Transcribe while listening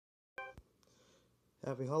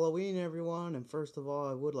Happy Halloween, everyone! And first of all,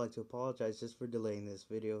 I would like to apologize just for delaying this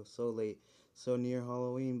video so late, so near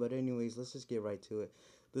Halloween. But anyways, let's just get right to it.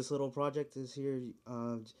 This little project is here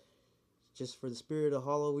just for the spirit of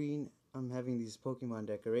Halloween. I'm having these Pokemon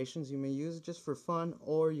decorations you may use just for fun,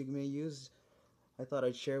 or you may use. I thought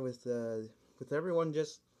I'd share with everyone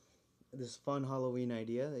just this fun Halloween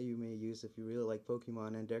idea that you may use if you really like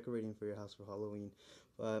Pokemon and decorating for your house for Halloween.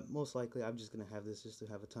 But most likely, I'm just gonna have this just to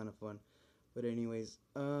have a ton of fun. But anyways,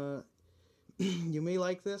 you may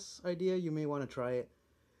like this idea, you may want to try it,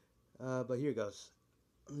 but here goes.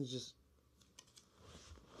 Just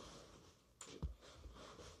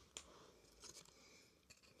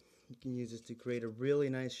you can use this to create a really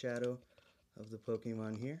nice shadow of the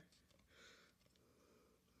Pokemon here.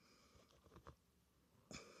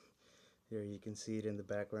 Here you can see it in the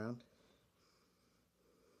background.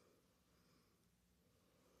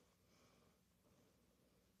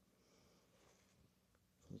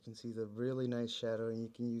 You can see the really nice shadow, and you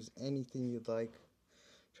can use anything you'd like.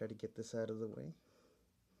 Try to get this out of the way.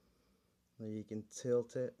 Or you can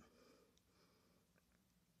tilt it.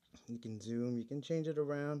 You can zoom, you can change it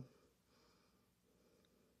around.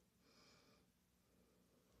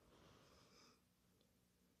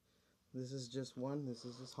 This is just one, this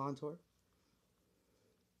is just Hauntor.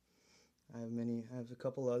 I have a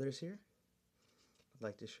couple others here I'd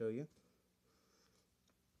like to show you.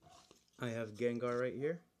 I have Gengar right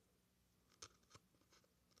here.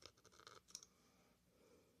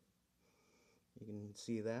 You can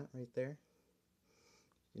see that right there.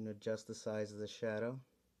 You can adjust the size of the shadow.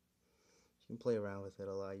 You can play around with it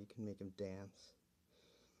a lot. You can make him dance.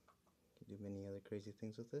 You can do many other crazy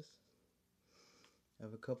things with this. I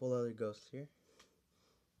have a couple other ghosts here.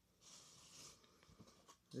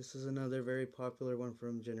 This is another very popular one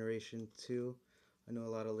from Generation 2. I know a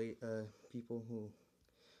lot of people who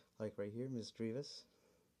like right here, Miss Drevis.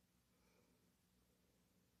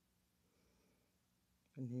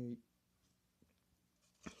 And here,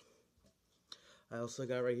 I also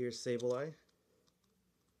got right here Sableye.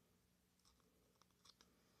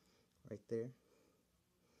 Right there. You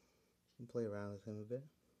can play around with him a bit.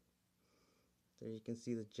 There you can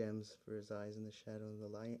see the gems for his eyes in the shadow of the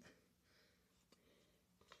light.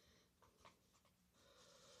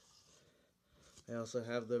 I also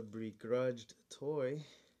have the begrudged toy,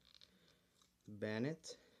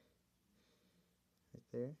 Bannet. Right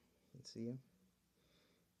there, you can see him.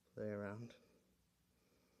 Play around.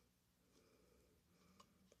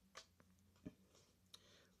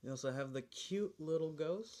 We also have the cute little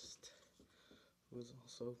ghost, who is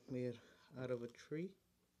also made out of a tree.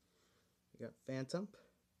 We got Phantom.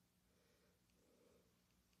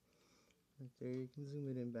 Right there, you can zoom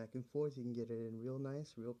it in back and forth. You can get it in real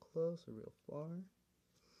nice, real close, or real far.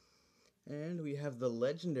 And we have the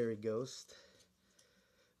legendary ghost,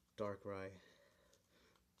 Darkrai.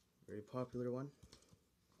 Very popular one.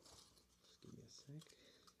 Just give me a sec.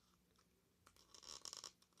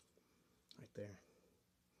 Right there.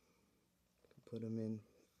 Put them in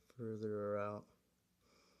further out.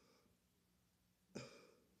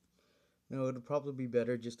 Now it would probably be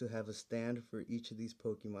better just to have a stand for each of these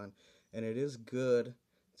Pokemon, and it is good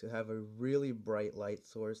to have a really bright light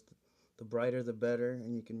source. The brighter the better,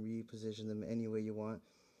 and you can reposition them any way you want.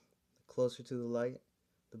 The closer to the light,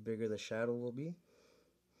 the bigger the shadow will be.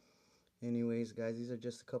 Anyways, guys, these are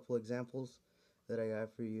just a couple examples that I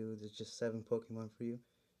got for you. There's just 7 Pokemon for you.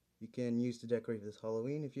 You can use to decorate this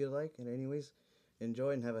Halloween if you like. And anyways,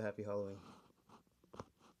 enjoy and have a happy Halloween.